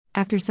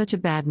After such a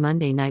bad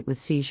Monday night with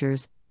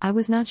seizures, I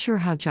was not sure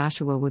how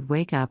Joshua would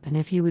wake up and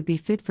if he would be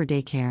fit for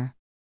daycare.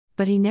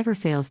 But he never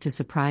fails to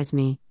surprise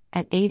me.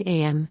 At 8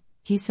 a.m.,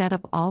 he sat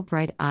up all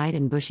bright-eyed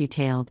and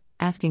bushy-tailed,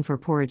 asking for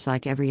porridge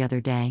like every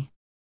other day.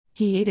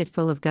 He ate it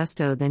full of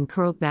gusto, then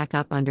curled back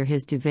up under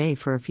his duvet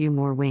for a few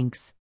more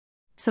winks.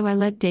 So I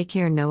let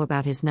daycare know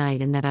about his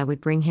night and that I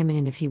would bring him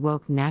in if he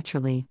woke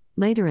naturally,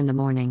 later in the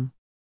morning.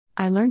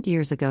 I learned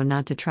years ago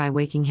not to try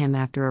waking him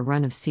after a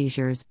run of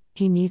seizures.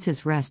 He needs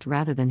his rest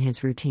rather than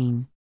his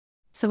routine.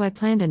 So I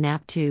planned a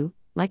nap too,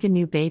 like a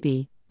new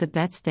baby. The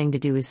best thing to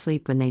do is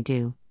sleep when they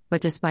do,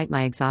 but despite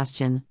my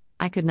exhaustion,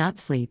 I could not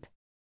sleep.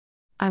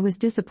 I was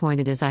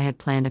disappointed as I had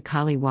planned a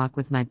collie walk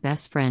with my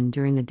best friend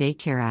during the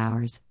daycare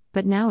hours,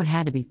 but now it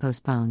had to be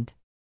postponed.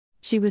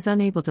 She was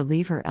unable to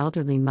leave her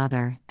elderly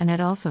mother and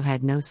had also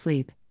had no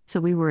sleep,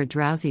 so we were a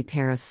drowsy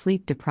pair of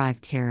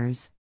sleep-deprived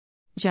carers.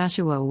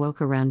 Joshua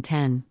awoke around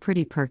 10,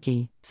 pretty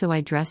perky, so I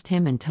dressed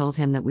him and told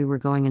him that we were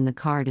going in the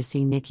car to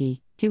see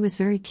Nikki. He was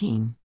very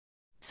keen.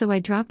 So I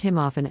dropped him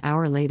off an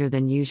hour later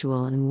than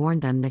usual and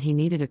warned them that he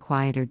needed a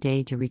quieter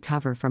day to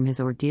recover from his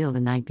ordeal the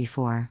night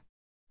before.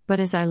 But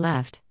as I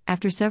left,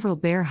 after several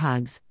bear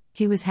hugs,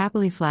 he was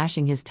happily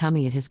flashing his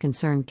tummy at his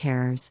concerned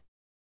carers.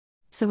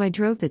 So I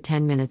drove the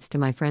 10 minutes to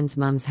my friend's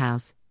mum's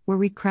house, where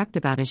we crept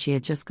about as she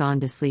had just gone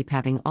to sleep,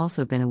 having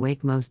also been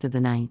awake most of the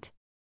night.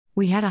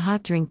 We had a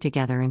hot drink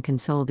together and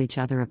consoled each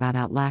other about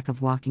our lack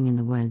of walking in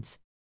the woods.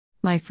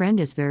 My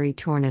friend is very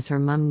torn as her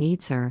mum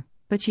needs her,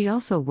 but she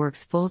also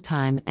works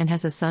full-time and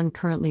has a son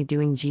currently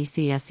doing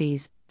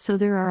GCSEs, so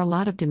there are a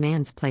lot of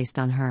demands placed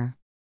on her.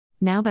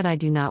 Now that I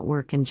do not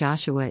work and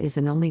Joshua is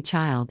an only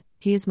child,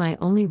 he is my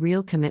only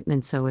real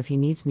commitment, so if he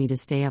needs me to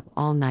stay up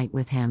all night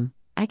with him,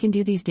 I can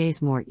do these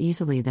days more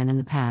easily than in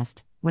the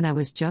past, when I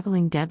was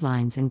juggling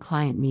deadlines and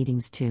client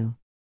meetings too.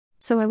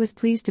 So I was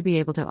pleased to be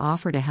able to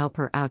offer to help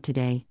her out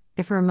today,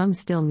 if her mum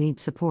still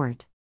needs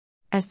support.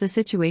 As the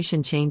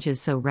situation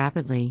changes so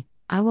rapidly,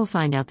 I will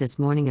find out this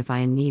morning if I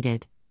am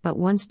needed, but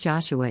once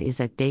Joshua is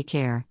at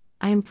daycare,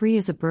 I am free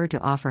as a bird to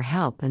offer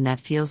help, and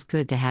that feels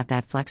good to have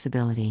that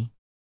flexibility.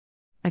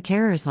 A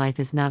carer's life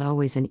is not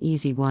always an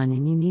easy one,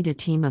 and you need a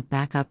team of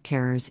backup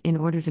carers in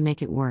order to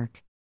make it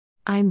work.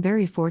 I am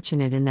very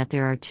fortunate in that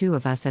there are two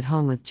of us at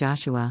home with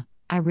Joshua.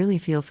 I really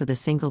feel for the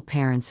single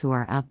parents who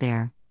are out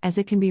there, as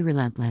it can be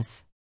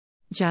relentless.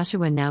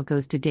 Joshua now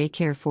goes to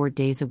daycare 4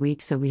 days a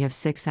week, so we have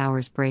 6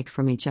 hours break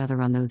from each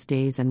other on those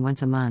days, and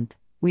once a month,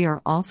 we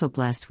are also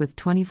blessed with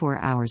 24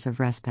 hours of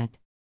respite.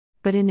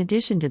 But in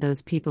addition to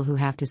those people who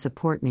have to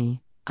support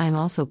me, I am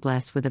also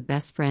blessed with a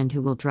best friend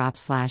who will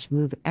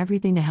drop/move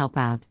everything to help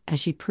out, as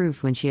she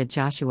proved when she had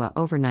Joshua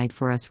overnight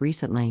for us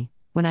recently,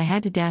 when I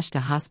had to dash to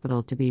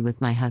hospital to be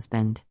with my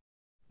husband.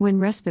 When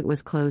respite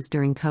was closed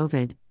during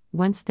COVID,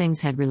 once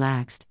things had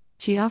relaxed,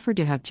 she offered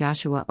to have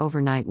Joshua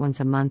overnight once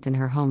a month in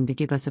her home to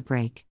give us a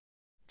break.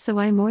 So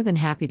I am more than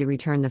happy to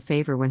return the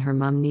favor when her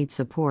mum needs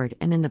support,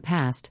 and in the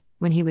past,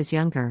 when he was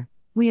younger,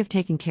 we have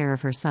taken care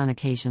of her son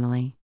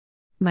occasionally.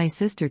 My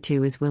sister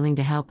too is willing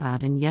to help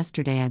out, and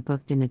yesterday I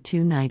booked in a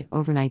 2-night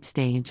overnight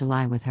stay in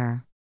July with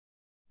her.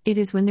 It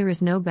is when there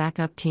is no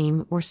backup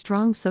team or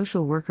strong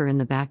social worker in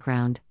the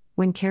background,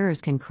 when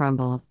carers can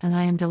crumble, and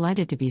I am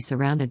delighted to be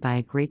surrounded by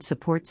a great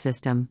support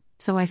system,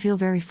 so I feel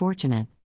very fortunate.